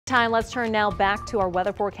time, let's turn now back to our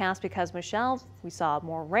weather forecast because, Michelle, we saw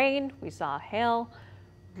more rain, we saw hail.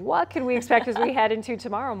 What can we expect as we head into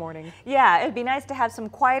tomorrow morning? Yeah, it'd be nice to have some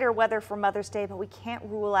quieter weather for Mother's Day, but we can't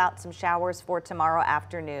rule out some showers for tomorrow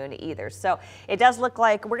afternoon either. So it does look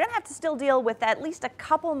like we're going to have to still deal with at least a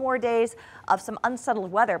couple more days of some unsettled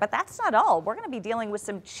weather, but that's not all. We're going to be dealing with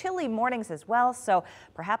some chilly mornings as well. So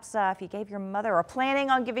perhaps if you gave your mother or planning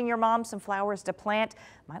on giving your mom some flowers to plant,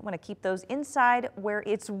 might want to keep those inside where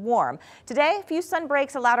it's warm. Today, a few sun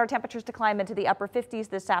breaks allowed our temperatures to climb into the upper 50s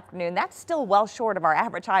this afternoon. That's still well short of our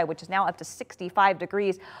average high, which is now up to 65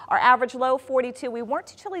 degrees. Our average low 42. We weren't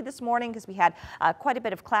too chilly this morning because we had quite a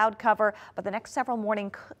bit of cloud cover, but the next several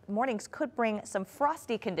mornings could bring some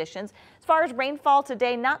frosty conditions. As far as rainfall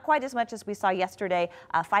today, not quite as much as we saw yesterday,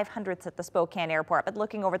 500ths at the Spokane airport, but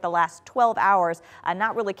looking over the last 12 hours,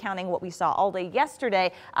 not really counting what we saw all day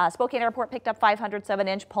yesterday. Spokane airport picked up 500,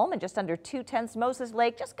 7-inch. Pullman just under 2/10. Moses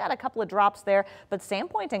Lake just got a couple of drops there, but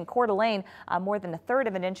Sandpoint and Coeur d'Alene more than 1/3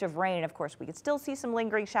 of an inch of rain. Of course, we could still see some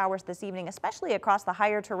lingering showers this evening, especially across the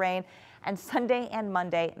higher terrain, and Sunday and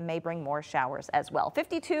Monday may bring more showers as well.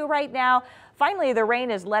 52 right now. Finally, the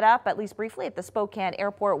rain is let up, at least briefly, at the Spokane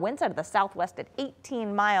airport. Winds out of the southwest at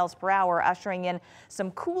 18 miles per hour, ushering in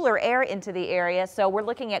some cooler air into the area. So we're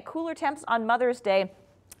looking at cooler temps on Mother's Day.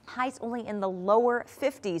 Highs only in the lower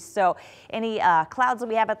 50s. So any clouds that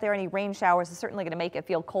we have out there, any rain showers is certainly going to make it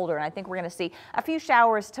feel colder. And I think we're going to see a few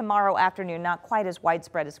showers tomorrow afternoon, not quite as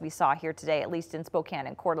widespread as we saw here today, at least in Spokane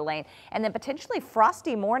and Coeur d'Alene. And then potentially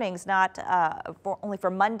frosty mornings, not only for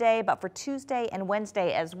Monday, but for Tuesday and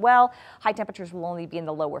Wednesday as well. High temperatures will only be in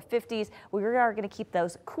the lower 50s. We are going to keep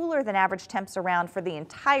those cooler than average temps around for the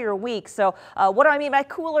entire week. So what do I mean by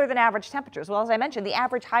cooler than average temperatures? Well, as I mentioned, the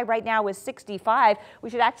average high right now is 65. We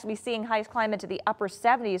should actually be seeing highs climb into the upper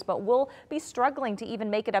 70s, but we'll be struggling to even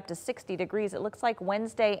make it up to 60 degrees. It looks like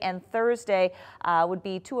Wednesday and Thursday would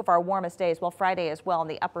be two of our warmest days. Well, Friday as well in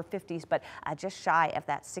the upper 50s, but just shy of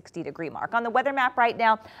that 60-degree mark. On the weather map right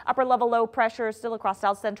now, upper level low pressure still across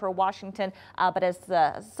south central Washington, but as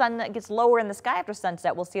the sun gets lower in the sky after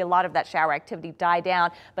sunset, we'll see a lot of that shower activity die down,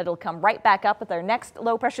 but it'll come right back up with our next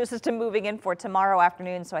low pressure system moving in for tomorrow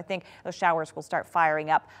afternoon. So I think those showers will start firing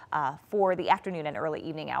up for the afternoon and early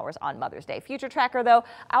evening hours on Mother's Day. Future tracker, though,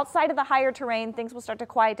 outside of the higher terrain, things will start to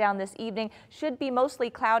quiet down this evening. Should be mostly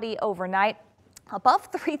cloudy overnight. Above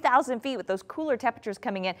 3,000 feet with those cooler temperatures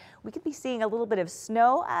coming in, we could be seeing a little bit of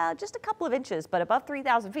snow, just a couple of inches, but above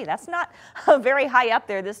 3,000 feet, that's not very high up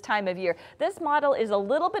there this time of year. This model is a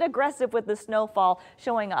little bit aggressive with the snowfall,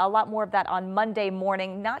 showing a lot more of that on Monday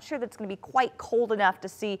morning. Not sure that's going to be quite cold enough to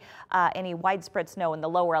see any widespread snow in the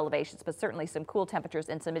lower elevations, but certainly some cool temperatures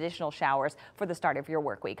and some additional showers for the start of your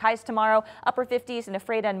work week. Highs tomorrow, upper 50s and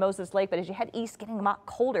Ephrata and Moses Lake, but as you head east, getting a lot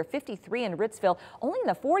colder. 53 in Ritzville, only in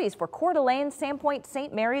the 40s for Coeur d'Alene, Sandpoint,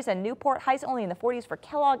 St. Mary's and Newport. Highs only in the 40s for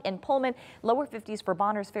Kellogg and Pullman. Lower 50s for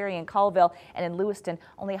Bonners Ferry and Colville. And in Lewiston,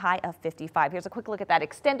 only high of 55. Here's a quick look at that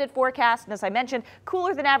extended forecast. And as I mentioned,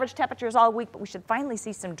 cooler than average temperatures all week, but we should finally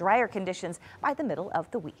see some drier conditions by the middle of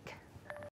the week.